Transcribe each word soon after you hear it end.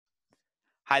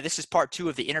Hi, this is part two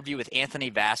of the interview with Anthony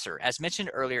Vassar. As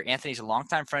mentioned earlier, Anthony's a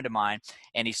longtime friend of mine,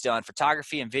 and he's done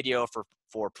photography and video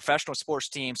for professional sports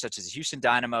teams such as the Houston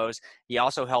Dynamos. He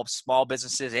also helps small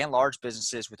businesses and large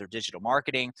businesses with their digital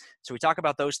marketing. So we talk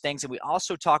about those things, and we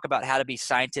also talk about how to be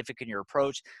scientific in your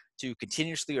approach to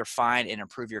continuously refine and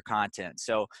improve your content.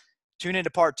 So tune into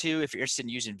part two if you're interested in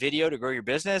using video to grow your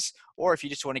business, or if you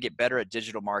just want to get better at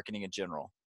digital marketing in general.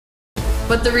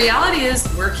 But the reality is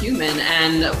we're human,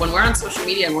 and when we're on social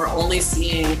media and we're only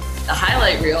seeing the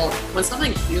highlight reel, when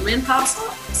something human pops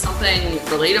up, something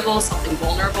relatable, something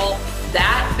vulnerable,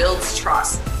 that builds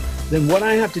trust. Then what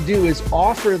I have to do is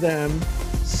offer them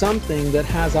something that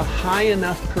has a high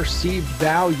enough perceived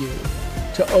value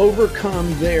to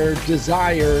overcome their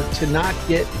desire to not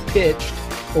get pitched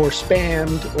or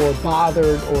spammed or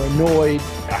bothered or annoyed.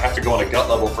 I have to go on a gut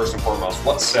level first and foremost.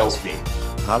 What sells me?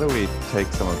 How do we take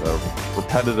some of the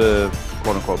repetitive,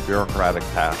 quote unquote, bureaucratic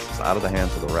tasks out of the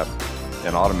hands of the rep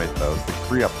and automate those to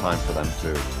free up time for them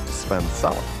to spend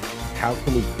selling? How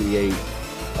can we create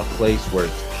a place where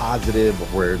it's positive,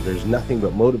 where there's nothing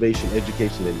but motivation,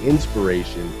 education, and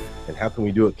inspiration? And how can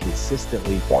we do it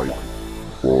consistently? 5,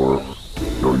 4,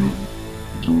 3,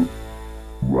 2,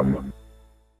 1.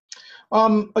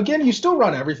 Again, you still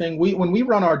run everything. When we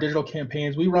run our digital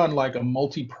campaigns, we run like a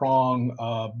multi-prong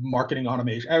marketing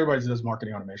automation. Everybody does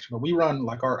marketing automation, but we run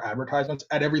like our advertisements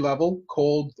at every level,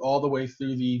 cold all the way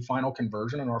through the final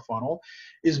conversion in our funnel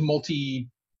is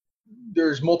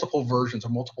there's multiple versions or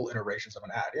multiple iterations of an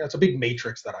ad. It's a big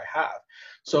matrix that I have.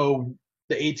 So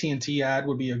the AT&T ad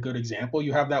would be a good example.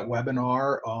 You have that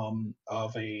webinar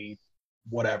of a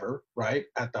whatever, right?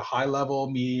 At the high level,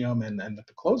 medium, and at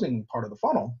the closing part of the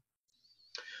funnel.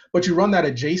 But you run that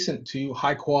adjacent to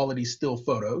high quality still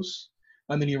photos,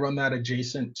 and then you run that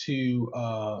adjacent to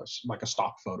like a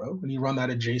stock photo, and you run that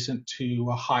adjacent to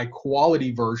a high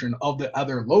quality version of the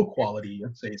other low quality,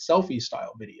 let's say selfie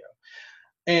style video.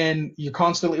 And you're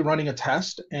constantly running a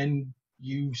test and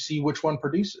you see which one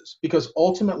produces. Because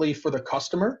ultimately for the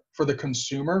customer, for the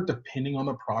consumer, depending on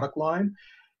the product line,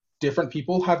 different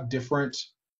people have different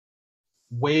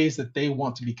ways that they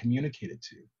want to be communicated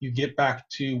to. You get back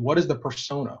to what is the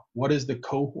persona, what is the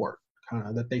cohort kind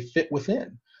of that they fit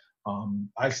within.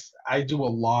 I do a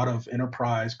lot of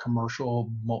enterprise commercial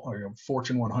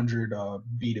Fortune 100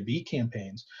 B2B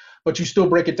campaigns, but you still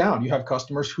break it down. You have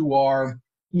customers who are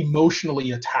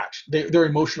emotionally attached. They're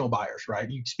emotional buyers,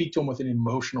 right? You speak to them with an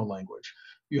emotional language.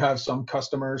 You have some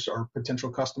customers or potential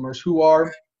customers who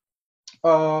are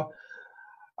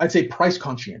I'd say price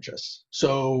conscientious.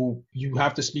 So you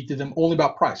have to speak to them only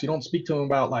about price. You don't speak to them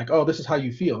about like, oh, this is how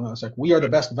you feel. No, it's like, we are the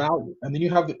best value. And then you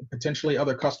have potentially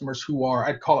other customers who are,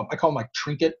 I call them like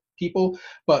trinket people,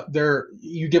 but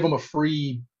you give them a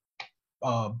free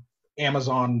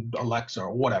Amazon Alexa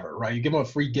or whatever, right? You give them a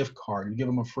free gift card, you give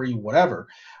them a free whatever.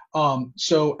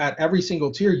 So at every single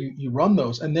tier, you run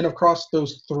those. And then across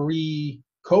those three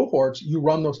cohorts, you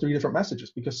run those three different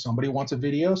messages because somebody wants a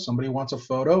video, somebody wants a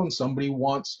photo, and somebody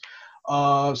wants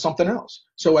something else.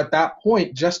 So at that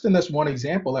point, just in this one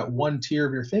example, at one tier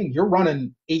of your thing, you're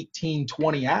running 18,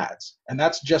 20 ads, and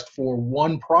that's just for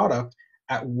one product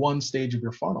at one stage of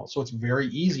your funnel. So it's very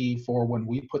easy for when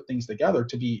we put things together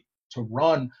to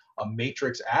run a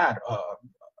matrix ad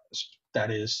that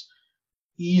is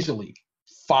easily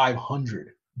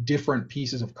 500 different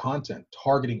pieces of content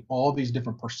targeting all these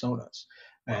different personas.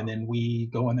 And then we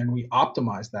go and then we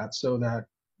optimize that so that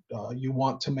you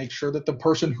want to make sure that the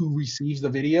person who receives the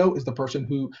video is the person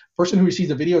who receives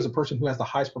the video is the person who has the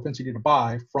highest propensity to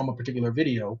buy from a particular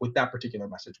video with that particular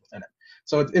message within it.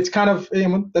 So it's kind of,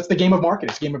 that's the game of marketing.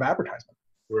 It's the game of advertisement.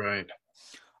 Right.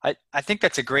 I think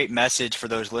that's a great message for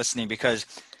those listening, because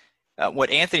what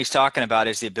Anthony's talking about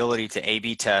is the ability to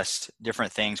A/B test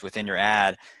different things within your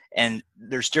ad. And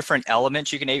there's different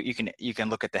elements you can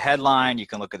look at the headline, you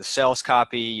can look at the sales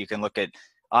copy, you can look at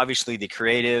obviously the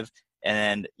creative,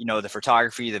 and the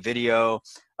photography, the video,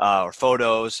 or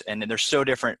photos. And then there's so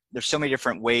many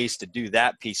different ways to do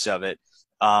that piece of it.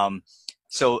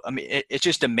 So I mean, it's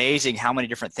just amazing how many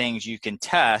different things you can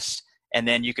test, and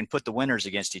then you can put the winners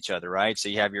against each other, right? So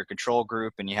you have your control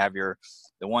group and you have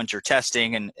the ones you're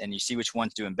testing, and you see which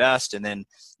one's doing best, and then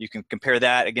you can compare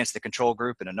that against the control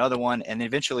group and another one, and then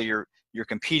eventually you're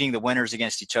competing the winners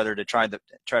against each other to try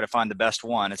to find the best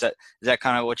one. Is that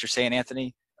kind of what you're saying,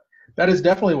 Anthony? That is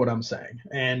definitely what I'm saying,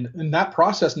 and that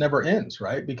process never ends,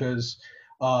 right? Because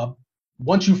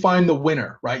once you find the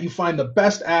winner, right, you find the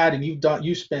best ad, and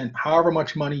you spent however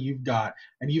much money you've got,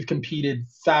 and you've competed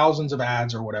thousands of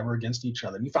ads or whatever against each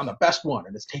other, and you found the best one,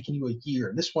 and it's taken you a year,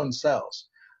 and this one sells.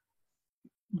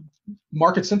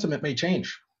 Market sentiment may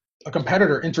change. A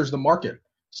competitor enters the market.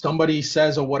 somebody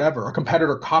says or whatever, a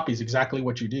competitor copies exactly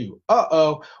what you do.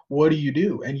 What do you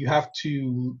do? And you have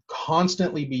to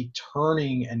constantly be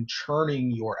turning and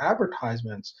churning your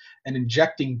advertisements and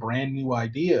injecting brand new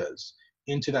ideas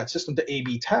into that system to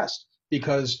A/B test,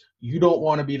 because you don't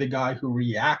want to be the guy who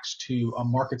reacts to a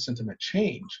market sentiment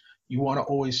change. You want to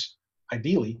always,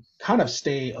 ideally, kind of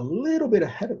stay a little bit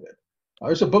ahead of it.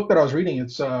 There's a book that I was reading.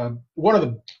 It's one of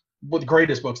the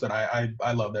greatest books that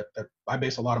I love, that I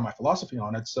base a lot of my philosophy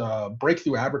on. It's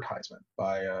Breakthrough Advertisement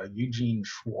by Eugene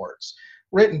Schwartz,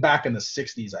 written back in the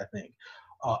 60s, I think.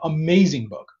 Amazing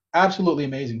book, absolutely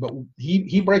amazing. But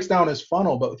he breaks down his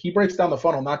funnel, but he breaks down the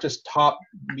funnel not just top,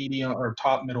 medium, or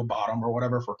top, middle, bottom, or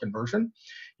whatever for conversion.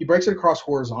 He breaks it across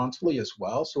horizontally as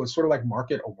well. So it's sort of like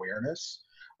market awareness.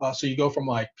 So you go from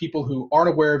like people who aren't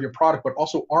aware of your product, but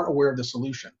also aren't aware of the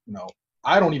solution.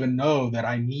 I don't even know that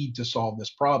I need to solve this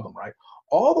problem, right?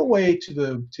 All the way to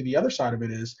the other side of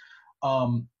it is,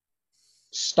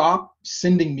 stop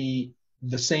sending me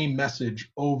the same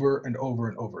message over and over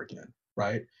and over again,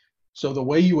 right? So the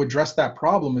way you address that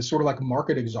problem is sort of like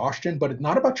market exhaustion, but it's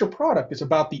not about your product. It's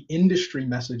about the industry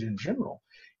message in general.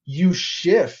 You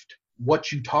shift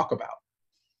what you talk about.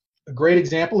 A great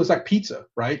example is like pizza,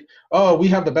 right? Oh, we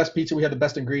have the best pizza. We have the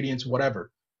best ingredients,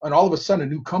 whatever. And all of a sudden, a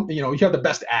new company, you have the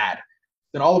best ad.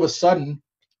 Then all of a sudden,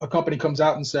 a company comes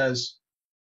out and says,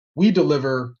 we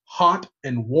deliver hot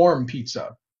and warm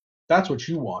pizza. That's what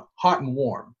you want, hot and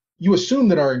warm. You assume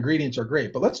that our ingredients are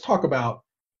great, but let's talk about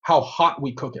how hot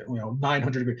we cook it,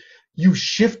 900 degrees. You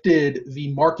shifted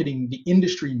the marketing, the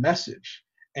industry message,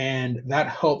 and that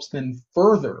helps then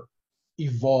further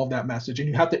evolve that message. And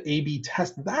you have to A/B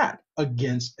test that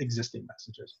against existing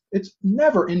messages. It's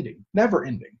never ending, never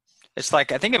ending. It's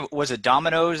like, I think it was a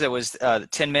Domino's that was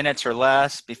 10 minutes or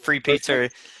less, be free pizza.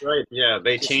 Right. Yeah.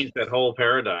 They changed that whole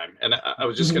paradigm. And I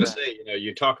was just going to say,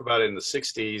 you talk about it in the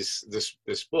 60s,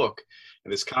 this book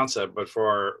and this concept, but for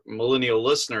our millennial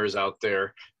listeners out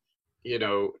there,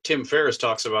 Tim Ferriss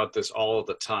talks about this all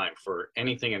the time. For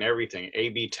anything and everything,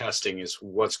 A/B testing is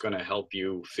what's going to help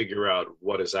you figure out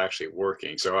what is actually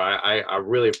working. So I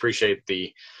really appreciate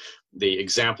the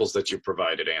examples that you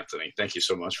provided, Anthony. Thank you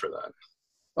so much for that.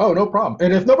 Oh, no problem.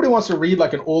 And if nobody wants to read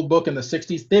like an old book in the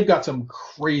 60s, they've got some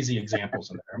crazy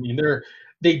examples in there. I mean,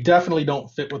 they definitely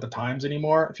don't fit with the times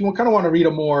anymore. If you kind of want to read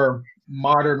a more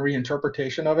modern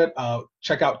reinterpretation of it,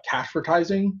 check out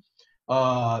Cashvertising.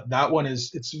 That one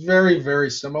it's very, very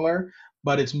similar,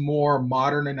 but it's more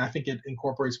modern, and I think it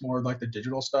incorporates more like the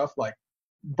digital stuff, like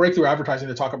Breakthrough Advertising.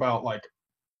 To talk about like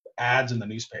ads in the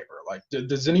newspaper. Like,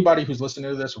 does anybody who's listening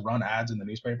to this run ads in the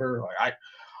newspaper? Like,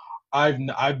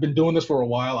 I've been doing this for a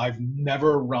while. I've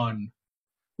never run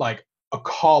like a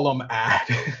column ad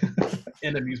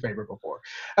in a newspaper before.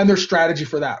 And there's strategy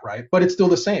for that, right? But it's still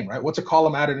the same, right? What's a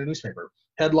column ad in a newspaper?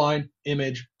 Headline,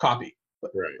 image, copy.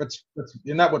 Right.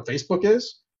 Isn't that what Facebook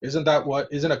is? Isn't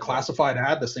a classified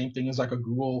ad the same thing as like a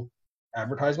Google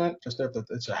advertisement? Just that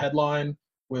it's a headline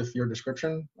with your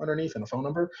description underneath and a phone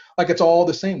number. Like, it's all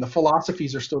the same. The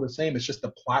philosophies are still the same. It's just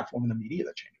the platform and the media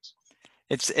that changes.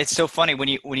 It's so funny when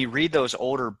you read those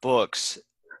older books,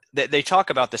 they talk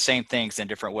about the same things in a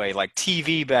different way. Like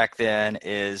TV back then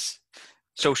is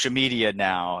social media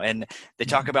now, and they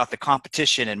talk about the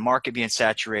competition and market being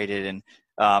saturated. And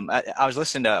I was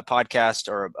listening to a podcast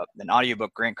or an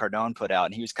audiobook Grant Cardone put out,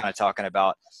 and he was kind of talking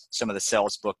about some of the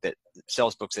sales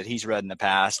books that he's read in the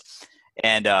past.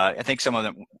 And I think some of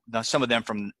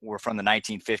them were from the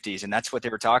 1950s, and that's what they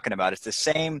were talking about. It's the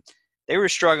same. They were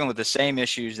struggling with the same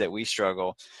issues that we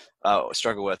struggle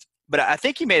with. But I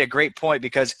think you made a great point,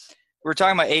 because we're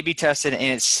talking about A/B testing, and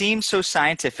it seems so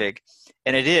scientific,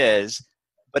 and it is,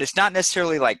 but it's not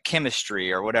necessarily like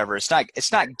chemistry or whatever. It's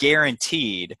not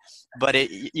guaranteed, but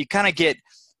you kind of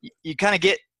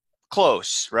get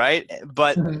close, right?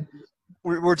 But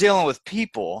we're dealing with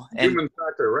people and human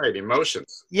factor, right?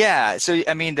 Emotions. Yeah. So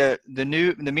I mean, the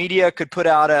media could put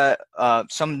out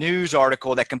some news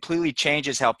article that completely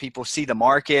changes how people see the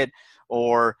market,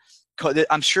 or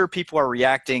I'm sure people are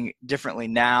reacting differently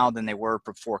now than they were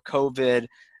before COVID.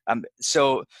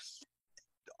 So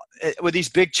with these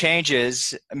big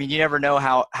changes, I mean, you never know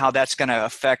how that's going to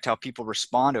affect how people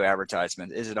respond to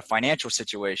advertisement. Is it a financial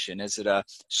situation? Is it a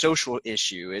social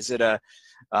issue? Is it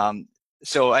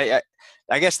so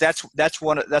I guess that's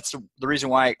the reason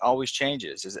why it always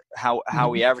changes, is how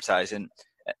we advertise. And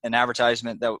an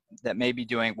advertisement that may be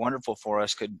doing wonderful for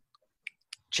us could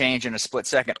change in a split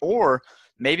second, or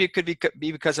maybe it could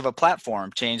be because of a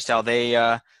platform changed how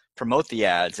they promote the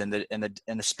ads and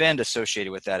the spend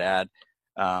associated with that ad.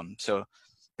 So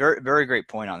very, very great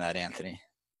point on that, Anthony.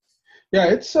 Yeah,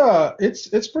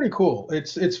 it's pretty cool.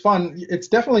 It's fun. It's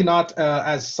definitely not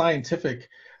as scientific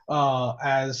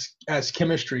as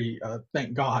chemistry.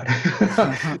 Thank God.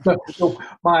 So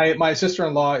my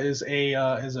sister-in-law is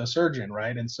a surgeon,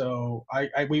 right? And so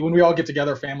when we all get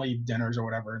together, family dinners or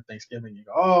whatever, and Thanksgiving, you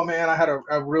go, oh man, I had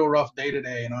a real rough day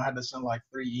today, and I had to send like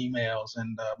 3 emails,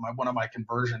 and one of my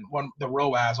the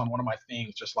ROAS on one of my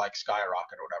things just like skyrocket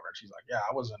or whatever. And she's like, yeah,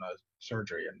 I was in a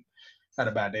surgery and had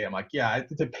a bad day. I'm like, yeah,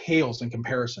 it pales in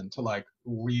comparison to like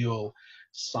real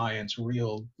science,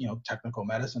 real, technical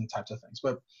medicine types of things.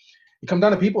 But you come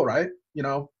down to people, right?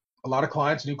 A lot of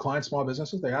clients, new clients, small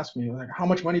businesses, they ask me like, how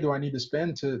much money do I need to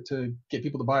spend to get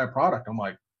people to buy a product? I'm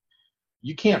like,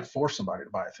 you can't force somebody to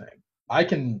buy a thing. I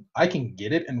can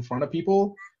get it in front of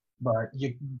people, but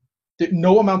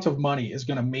no amount of money is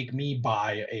going to make me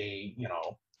buy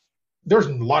there's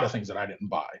a lot of things that I don't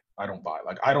buy.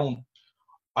 Like I don't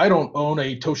own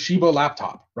a Toshiba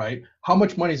laptop, right? How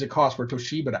much money does it cost for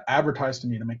Toshiba to advertise to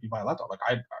me to make me buy a laptop? Like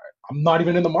I'm not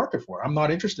even in the market for it. I'm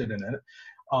not interested in it,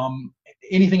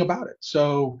 anything about it.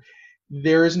 So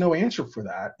there is no answer for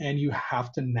that. And you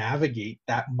have to navigate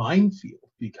that minefield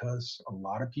because a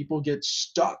lot of people get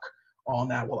stuck on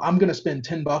that. Well, I'm going to spend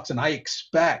 $10 and I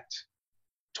expect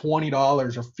 $20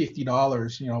 or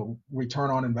 $50,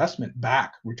 return on investment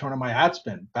back, return on my ad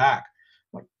spend back.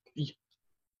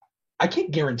 I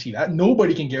can't guarantee that.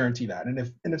 Nobody can guarantee that. And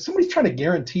if somebody's trying to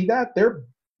guarantee that,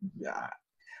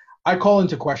 I call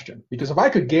into question, because if I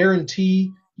could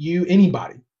guarantee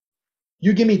anybody,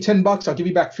 you give me $10, I'll give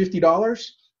you back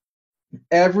 $50.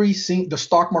 The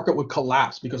stock market would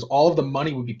collapse because all of the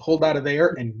money would be pulled out of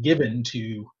there and given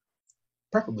to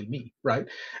preferably me, right?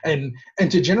 And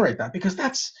to generate that, because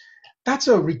that's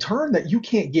a return that you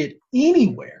can't get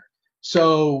anywhere.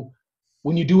 So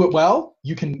when you do it well,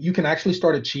 you can actually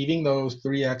start achieving those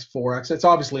 3x, 4x. It's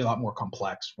obviously a lot more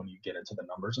complex when you get into the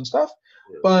numbers and stuff,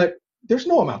 but there's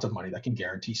no amount of money that can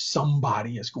guarantee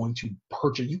somebody is going to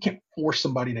purchase. You can't force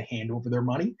somebody to hand over their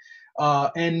money.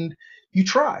 And you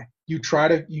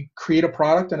create a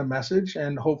product and a message,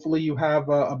 and hopefully you have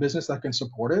a business that can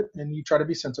support it, and you try to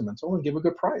be sentimental and give a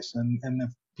good price. And if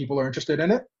people are interested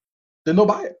in it, then they'll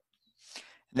buy it.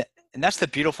 And that's the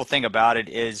beautiful thing about it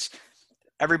is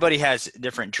everybody has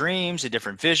different dreams and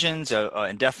different visions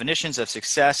and definitions of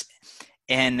success.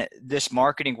 And this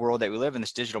marketing world that we live in,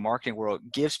 this digital marketing world,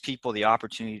 gives people the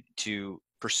opportunity to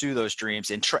pursue those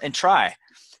dreams and try.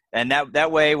 And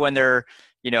that way, when they're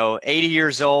 80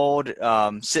 years old,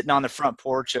 sitting on the front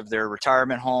porch of their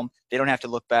retirement home, they don't have to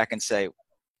look back and say,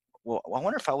 well, I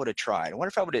wonder if I would have tried. I wonder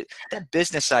if I would have, that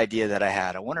business idea that I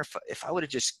had, I wonder if I would have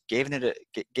just given it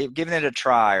a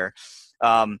try. Or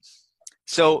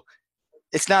so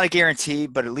it's not a guarantee,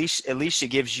 but at least it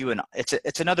gives you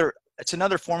it's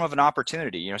another form of an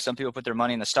opportunity. Some people put their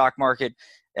money in the stock market.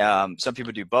 Some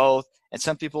people do both, and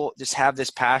some people just have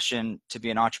this passion to be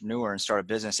an entrepreneur and start a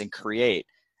business and create.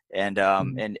 And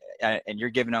you're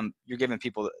giving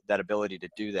people that ability to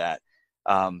do that.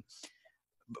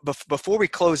 Before we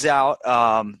close out,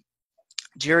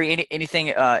 Jerry,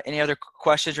 any other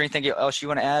questions or anything else you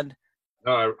want to add?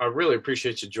 No, I really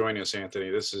appreciate you joining us, Anthony.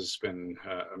 This has been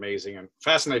amazing and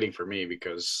fascinating for me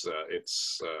because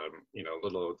it's a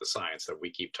little of the science that we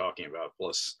keep talking about.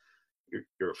 Plus,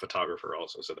 you're a photographer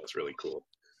also, so that's really cool.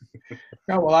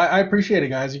 Yeah, well, I appreciate it,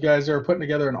 guys. You guys are putting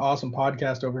together an awesome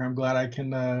podcast over here. I'm glad I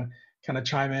can kind of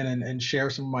chime in and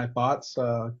share some of my thoughts.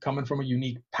 Coming from a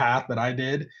unique path that I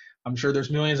did, I'm sure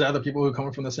there's millions of other people who are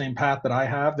coming from the same path that I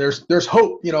have. There's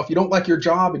hope. If you don't like your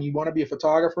job and you want to be a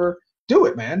photographer, do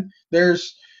it, man.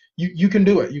 You can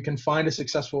do it. You can find a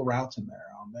successful route in there,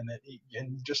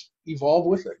 and just evolve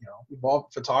with it.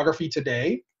 Evolve. Photography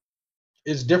today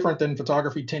is different than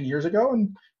photography 10 years ago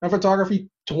and photography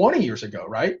 20 years ago,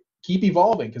 right? Keep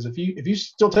evolving, because if you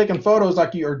still taking photos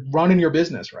like you're running your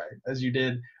business, right, as you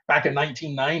did back in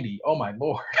 1990, oh my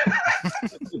Lord.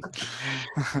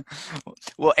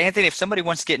 Well, Anthony, if somebody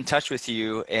wants to get in touch with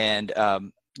you and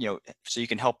so you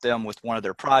can help them with one of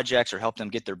their projects or help them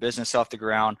get their business off the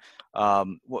ground,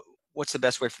 what's the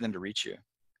best way for them to reach you?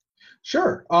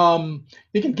 Sure. You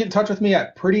can get in touch with me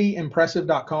at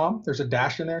prettyimpressive.com. There's a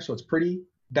dash in there, so it's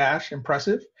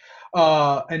pretty-impressive.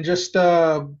 And just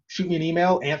shoot me an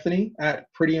email,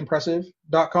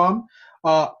 anthony@prettyimpressive.com.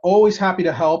 Always happy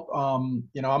to help. I'm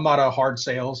not a hard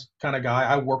sales kind of guy.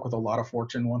 I work with a lot of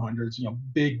Fortune 100s,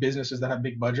 big businesses that have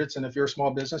big budgets. And if you're a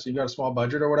small business, you've got a small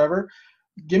budget or whatever,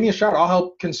 give me a shot. I'll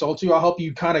help consult you. I'll help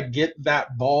you kind of get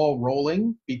that ball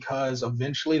rolling, because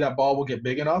eventually that ball will get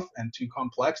big enough and too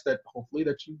complex that hopefully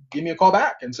that you give me a call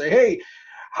back and say, hey,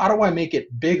 how do I make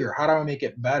it bigger? How do I make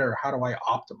it better? How do I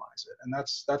optimize it? And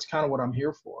that's kind of what I'm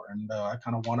here for. And I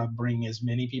kind of want to bring as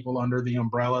many people under the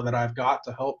umbrella that I've got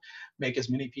to help make as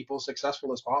many people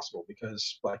successful as possible.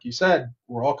 Because like you said,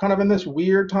 we're all kind of in this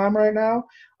weird time right now.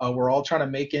 We're all trying to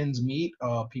make ends meet.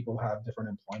 People have different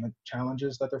employment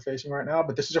challenges that they're facing right now,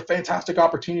 but this is a fantastic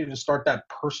opportunity to start that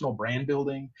personal brand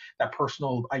building, that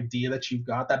personal idea that you've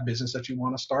got, that business that you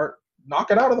want to start.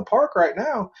 Knock it out of the park right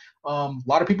now. A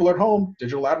lot of people are at home.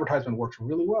 Digital advertisement works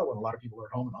really well when a lot of people are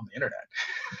at home and on the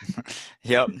internet.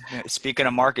 Yep. Speaking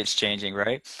of markets changing,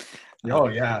 right? Oh,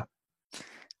 yeah.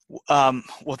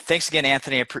 Well, thanks again,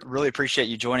 Anthony. I really appreciate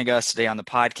you joining us today on the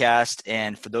podcast.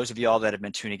 And for those of you all that have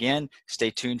been tuning in,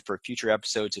 stay tuned for future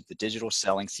episodes of the Digital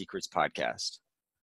Selling Secrets podcast.